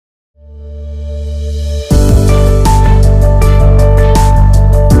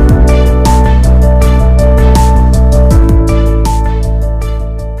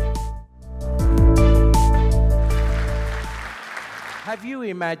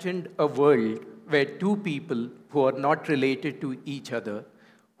imagined a world where two people who are not related to each other,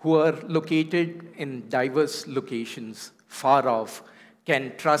 who are located in diverse locations, far off, can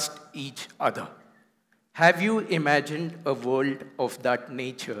trust each other? Have you imagined a world of that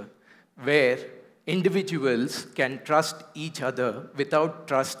nature where individuals can trust each other without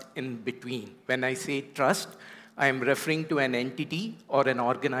trust in between? When I say trust, I am referring to an entity or an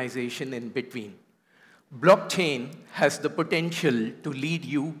organization in between. Blockchain has the potential to lead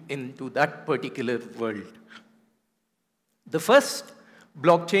you into that particular world. The first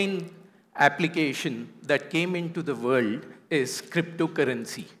blockchain application that came into the world is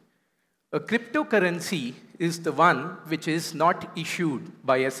cryptocurrency. A cryptocurrency is the one which is not issued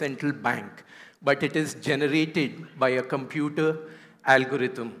by a central bank, but it is generated by a computer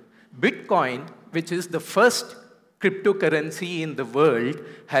algorithm. Bitcoin, which is the first cryptocurrency in the world,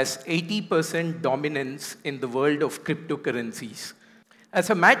 has 80% dominance in the world of cryptocurrencies. As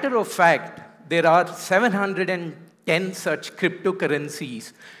a matter of fact, there are 710 such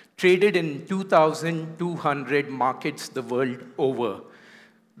cryptocurrencies traded in 2,200 markets the world over.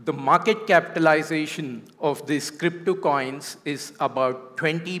 The market capitalization of these crypto coins is about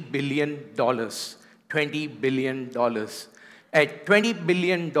 $20 billion. $20 billion. At $20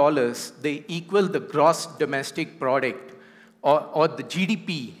 billion, they equal the gross domestic product or the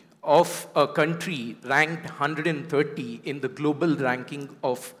GDP of a country ranked 130 in the global ranking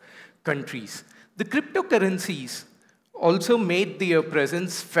of countries. The cryptocurrencies also made their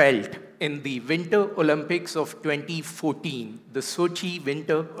presence felt in the Winter Olympics of 2014, the Sochi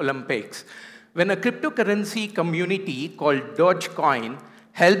Winter Olympics, when a cryptocurrency community called Dogecoin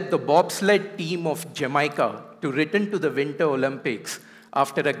helped the bobsled team of Jamaica to return to the Winter Olympics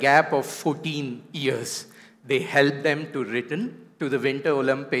after a gap of 14 years. They helped them to return to the Winter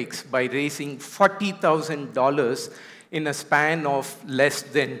Olympics by raising $40,000 in a span of less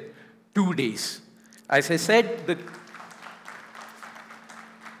than 2 days. As I said, the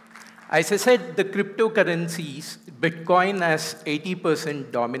cryptocurrencies, Bitcoin has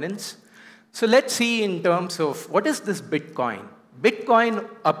 80% dominance. So let's see in terms of what is this Bitcoin? Bitcoin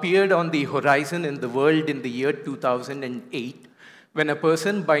appeared on the horizon in the world in the year 2008 when a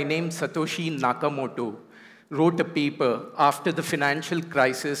person by name Satoshi Nakamoto wrote a paper after the financial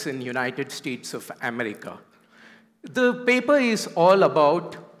crisis in the United States of America. The paper is all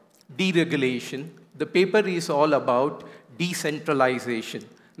about deregulation. The paper is all about decentralization.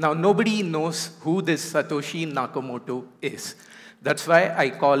 Now, nobody knows who this Satoshi Nakamoto is. That's why I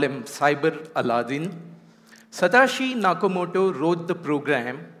call him Cyber Aladdin. Satoshi Nakamoto wrote the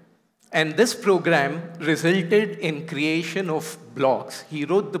program, and this program resulted in creation of blocks. He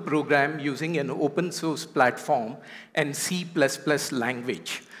wrote the program using an open source platform and C++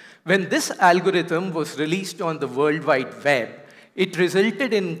 language. When this algorithm was released on the World Wide Web, it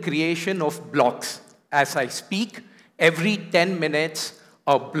resulted in creation of blocks. As I speak, every 10 minutes,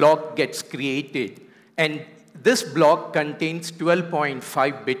 a block gets created, and this block contains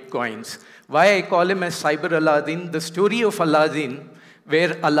 12.5 bitcoins. Why I call him as Cyber Aladdin? The story of Aladdin,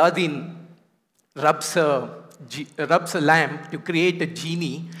 where Aladdin rubs a lamp to create a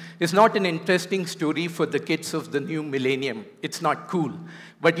genie, is not an interesting story for the kids of the new millennium. It's not cool.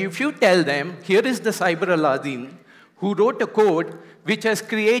 But if you tell them, here is the Cyber Aladdin who wrote a code which has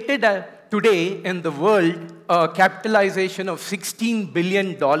created today in the world a capitalization of $16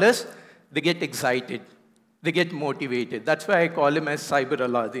 billion, they get excited. They get motivated. That's why I call him as Cyber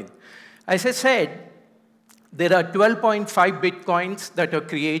Aladdin. As I said, there are 12.5 bitcoins that are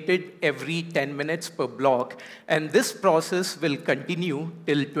created every 10 minutes per block, and this process will continue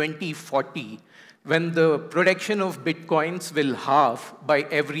till 2040, when the production of bitcoins will halve by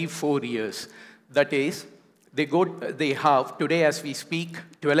every 4 years. That is, they halve. Today, as we speak,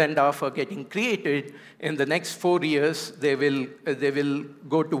 12.5 are getting created. In the next 4 years, they will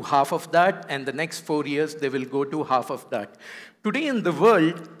go to half of that, and the next 4 years, they will go to half of that. Today in the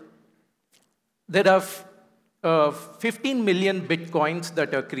world, there are 15 million bitcoins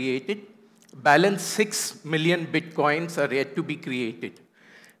that are created. Balance 6 million bitcoins are yet to be created.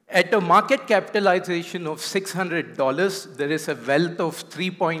 At a market capitalization of $600, there is a wealth of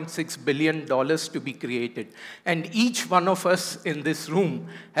 $3.6 billion to be created. And each one of us in this room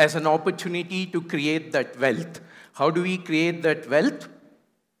has an opportunity to create that wealth. How do we create that wealth?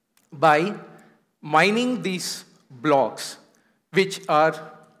 By mining these blocks, which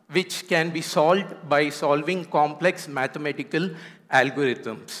can be solved by solving complex mathematical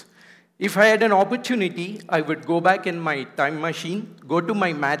algorithms. If I had an opportunity, I would go back in my time machine, go to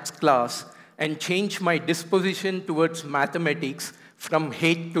my maths class, and change my disposition towards mathematics from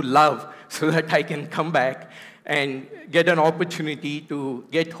hate to love so that I can come back and get an opportunity to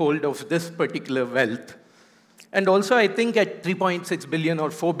get hold of this particular wealth. And also, I think at $3.6 billion or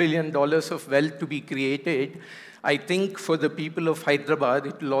 $4 billion of wealth to be created, I think for the people of Hyderabad,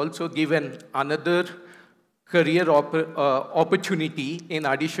 it will also give another career opportunity in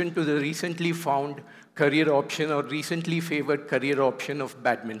addition to the recently found career option or recently favored career option of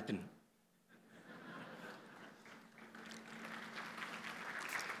badminton.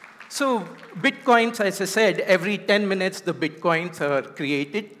 So Bitcoins, as I said, every 10 minutes the Bitcoins are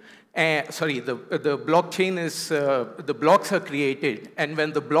created. The blockchain is, the blocks are created, and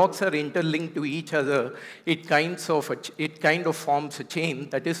when the blocks are interlinked to each other, it kind of forms a chain.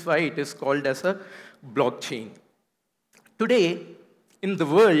 That is why it is called as a blockchain. Today, in the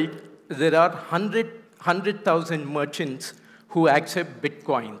world, there are 100,000 merchants who accept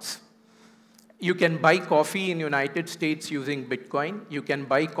Bitcoins. You can buy coffee in the United States using Bitcoin. You can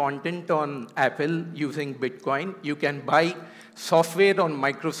buy content on Apple using Bitcoin. You can buy software on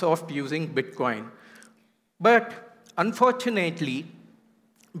Microsoft using Bitcoin. But unfortunately,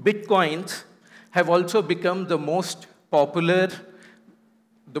 Bitcoins have also become the most popular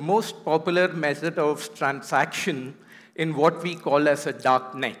method of transaction in what we call as a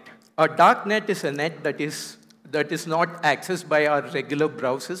dark net. A dark net is a net that is not accessed by our regular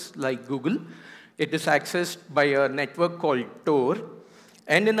browsers like Google. It is accessed by a network called Tor.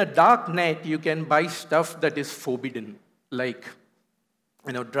 And in a dark net, you can buy stuff that is forbidden, like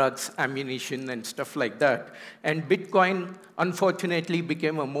drugs, ammunition, and stuff like that. And Bitcoin, unfortunately,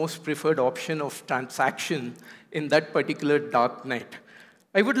 became a most preferred option of transaction in that particular dark net.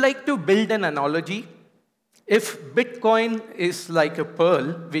 I would like to build an analogy. If Bitcoin is like a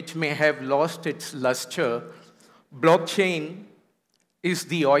pearl which may have lost its luster, blockchain is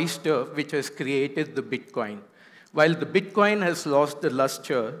the oyster which has created the Bitcoin. While the Bitcoin has lost the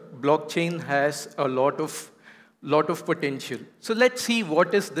luster, blockchain has a lot of potential. So let's see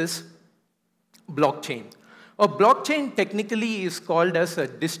what is this blockchain. A blockchain technically is called as a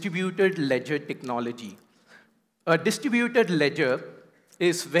distributed ledger technology. A distributed ledger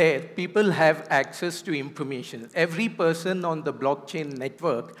is where people have access to information. Every person on the blockchain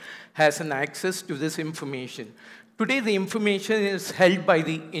network has an access to this information. Today, the information is held by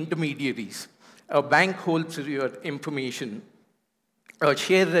the intermediaries. A bank holds your information. A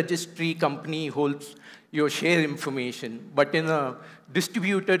share registry company holds your share information. But in a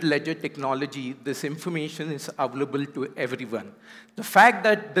distributed ledger technology, this information is available to everyone. The fact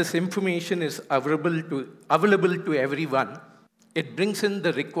that this information is available to everyone, it brings in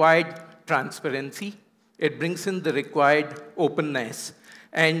the required transparency. It brings in the required openness.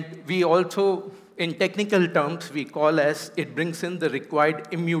 And we also, in technical terms, we call as it brings in the required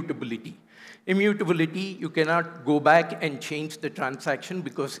immutability. Immutability, you cannot go back and change the transaction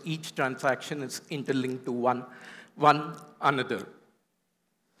because each transaction is interlinked to one another.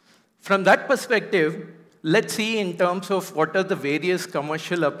 From that perspective, let's see in terms of what are the various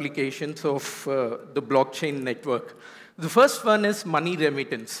commercial applications of the blockchain network. The first one is money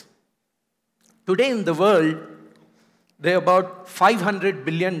remittance. Today in the world, there are about $500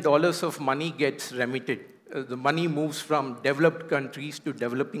 billion of money gets remitted. The money moves from developed countries to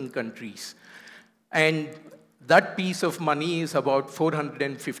developing countries. And that piece of money is about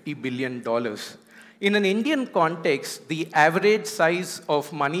 $450 billion. In an Indian context, the average size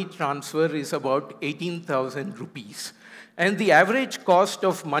of money transfer is about 18,000 rupees. And the average cost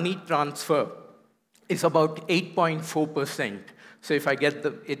of money transfer is about 8.4%. So if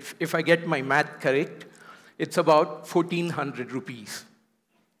I get my math correct, it's about 1,400 rupees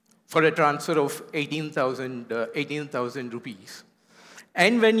for a transfer of 18,000 rupees.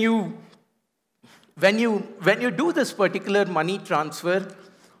 And when you do this particular money transfer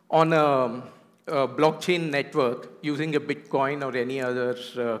on a blockchain network using a Bitcoin or any other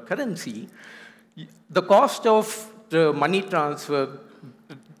currency, the cost of the money transfer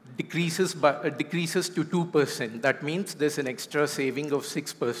decreases to 2%. That means there's an extra saving of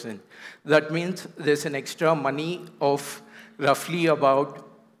 6%. That means there's an extra money of roughly about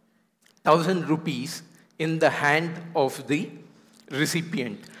 1,000 rupees in the hand of the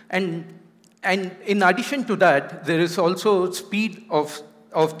recipient. And in addition to that, there is also speed of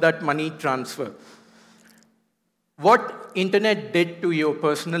that money transfer. What internet did to your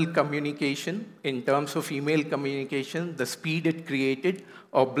personal communication in terms of email communication, the speed it created,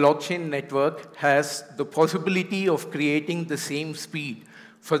 a blockchain network has the possibility of creating the same speed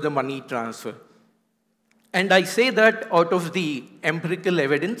for the money transfer. And I say that out of the empirical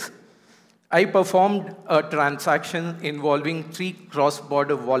evidence. I performed a transaction involving 3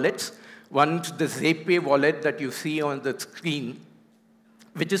 cross-border wallets. One is the ZPay wallet that you see on the screen,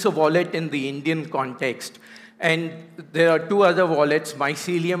 which is a wallet in the Indian context. And there are two other wallets,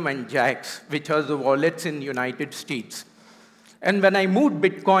 Mycelium and Jax, which are the wallets in the United States. And when I moved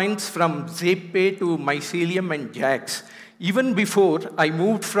Bitcoins from ZapePay to Mycelium and Jax, even before I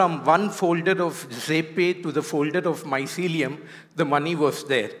moved from one folder of ZapePay to the folder of Mycelium, the money was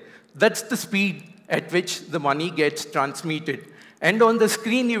there. That's the speed at which the money gets transmitted. And on the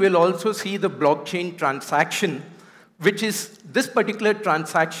screen, you will also see the blockchain transaction, which is this particular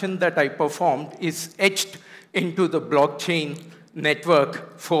transaction that I performed is etched into the blockchain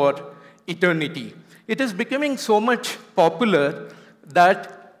network for eternity. It is becoming so much popular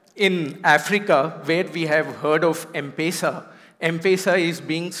that in Africa, where we have heard of M-Pesa, M-Pesa is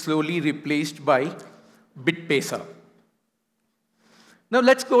being slowly replaced by BitPesa. Now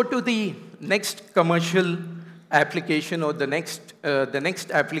let's go to the next commercial application or the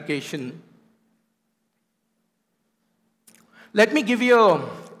next application. Let me give you a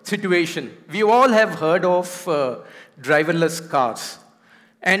situation. We all have heard of driverless cars.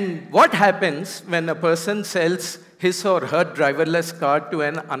 And what happens when a person sells his or her driverless car to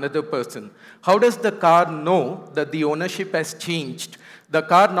another person? How does the car know that the ownership has changed? The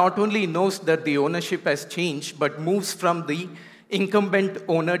car not only knows that the ownership has changed, but moves from the incumbent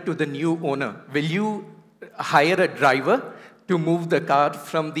owner to the new owner. Will you hire a driver to move the car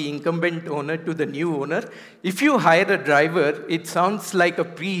from the incumbent owner to the new owner? If you hire a driver, it sounds like a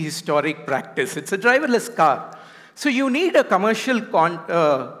prehistoric practice. It's a driverless car. So you need a commercial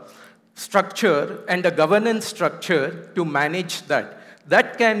structure and a governance structure to manage that.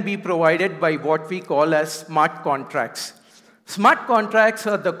 That can be provided by what we call as smart contracts. Smart contracts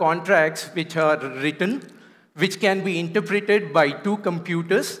are the contracts which are written, which can be interpreted by two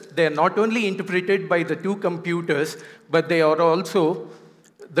computers. They are not only interpreted by the two computers, but they are also,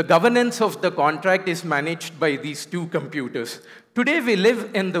 the governance of the contract is managed by these two computers. Today, we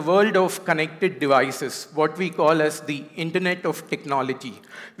live in the world of connected devices, what we call as the Internet of Technology.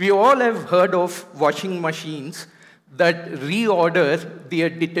 We all have heard of washing machines that reorder their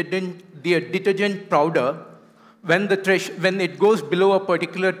detergent powder when it goes below a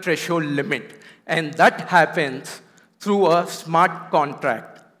particular threshold limit. And that happens through a smart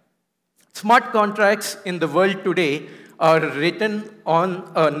contract. Smart contracts in the world today are written on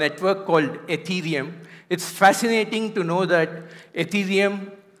a network called Ethereum. It's fascinating to know that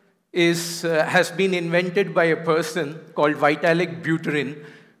Ethereum has been invented by a person called Vitalik Buterin.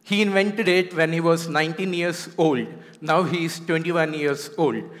 He invented it when he was 19 years old. Now he is 21 years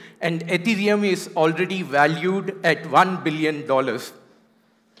old. And Ethereum is already valued at $1 billion.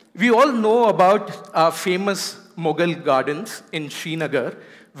 We all know about our famous Mughal gardens in Srinagar,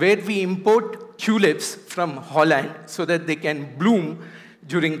 where we import tulips from Holland so that they can bloom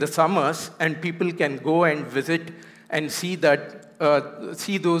during the summers, and people can go and visit and see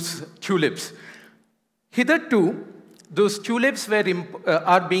those tulips. Hitherto, those tulips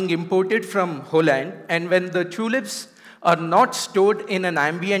are being imported from Holland, and when the tulips are not stored in an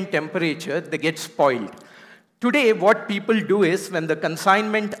ambient temperature, they get spoiled. Today, what people do is, when the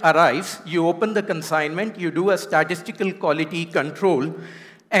consignment arrives, you open the consignment, you do a statistical quality control,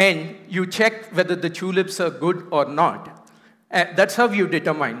 and you check whether the tulips are good or not. That's how you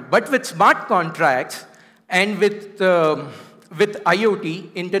determine. But with smart contracts and with IoT,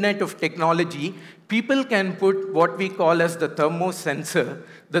 Internet of Technology, people can put what we call as the thermosensor.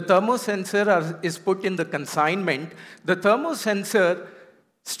 The thermosensor is put in the consignment. The thermosensor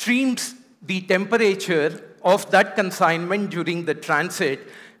streams the temperature of that consignment during the transit,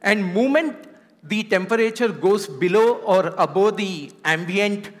 and moment the temperature goes below or above the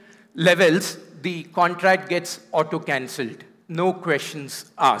ambient levels, the contract gets auto-cancelled. No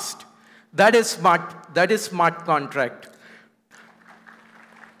questions asked. That is smart contract.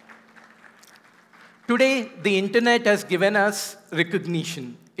 Today, the internet has given us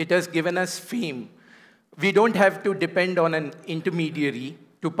recognition. It has given us fame. We don't have to depend on an intermediary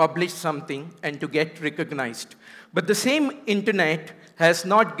to publish something and to get recognized. But the same internet has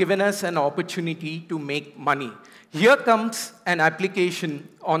not given us an opportunity to make money. Here comes an application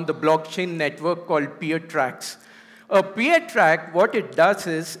on the blockchain network called peer tracks. A peer track, what it does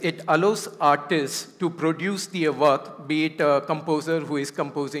is it allows artists to produce their work, be it a composer who is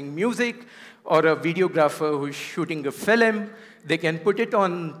composing music or a videographer who is shooting a film. They can put it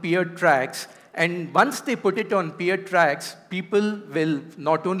on peer tracks. And once they put it on peer tracks, people will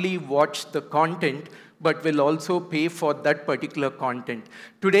not only watch the content, but will also pay for that particular content.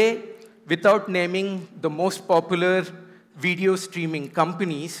 Today, without naming the most popular video streaming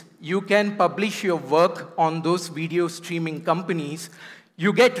companies, you can publish your work on those video streaming companies.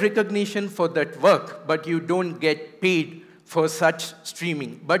 You get recognition for that work, but you don't get paid for such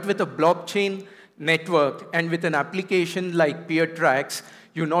streaming. But with a blockchain network, and with an application like peer tracks,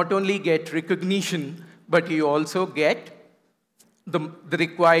 you not only get recognition, but you also get the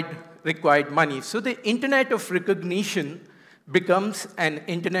required money. So the internet of recognition becomes an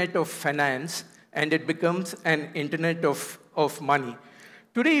internet of finance, and it becomes an internet of money.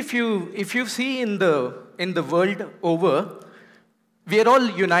 Today, if you see in the world over, we are all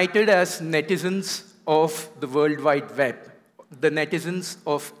united as netizens of the World Wide Web, the netizens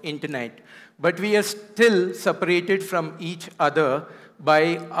of internet. But we are still separated from each other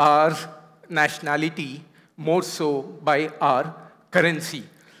by our nationality, more so by our currency.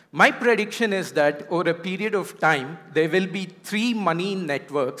 My prediction is that over a period of time, there will be 3 money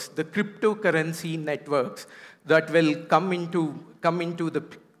networks, the cryptocurrency networks, that will come into the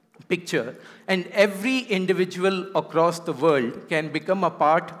picture. And every individual across the world can become a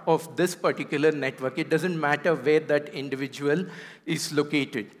part of this particular network. It doesn't matter where that individual is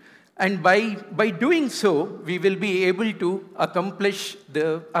located. And by doing so, we will be able to accomplish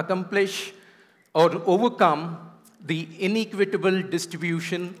or overcome the inequitable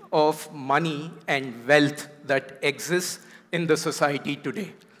distribution of money and wealth that exists in the society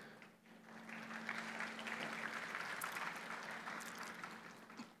today.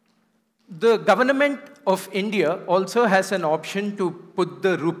 The government of India also has an option to put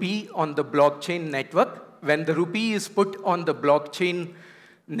the rupee on the blockchain network. When the rupee is put on the blockchain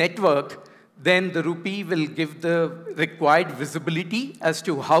network, then the rupee will give the required visibility as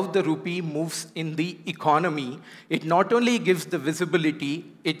to how the rupee moves in the economy. It not only gives the visibility,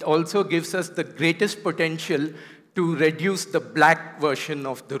 it also gives us the greatest potential to reduce the black version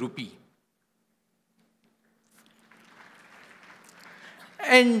of the rupee.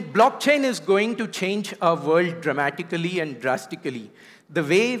 And blockchain is going to change our world dramatically and drastically. The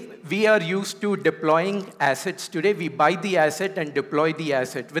way we are used to deploying assets today, we buy the asset and deploy the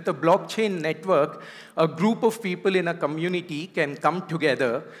asset. With a blockchain network, a group of people in a community can come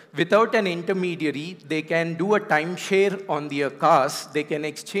together without an intermediary. They can do a timeshare on their cars. They can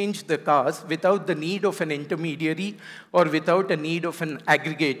exchange the cars without the need of an intermediary or without a need of an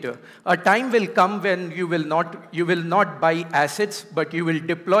aggregator. A time will come when you will not buy assets, but you will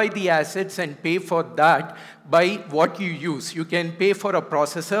deploy the assets and pay for that by what you use. You can pay for a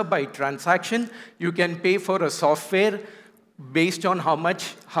processor by transaction. You can pay for a software based on how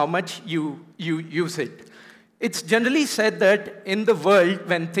much you use it. It's generally said that in the world,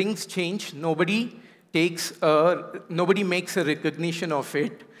 when things change, nobody makes a recognition of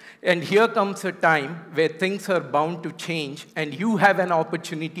it. And here comes a time where things are bound to change, and you have an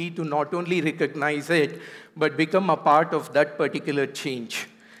opportunity to not only recognize it, but become a part of that particular change.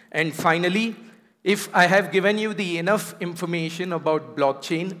 And finally, if I have given you the enough information about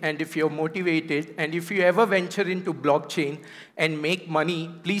blockchain, and if you're motivated, and if you ever venture into blockchain and make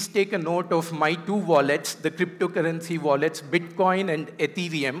money, please take a note of my 2 wallets, the cryptocurrency wallets, Bitcoin and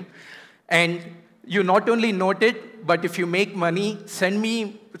Ethereum. And you not only note it, but if you make money,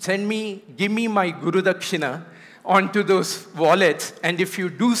 give me my Guru Dakshina onto those wallets. And if you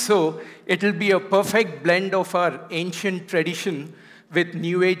do so, it'll be a perfect blend of our ancient tradition with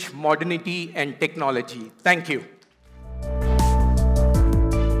new age modernity and technology. Thank you.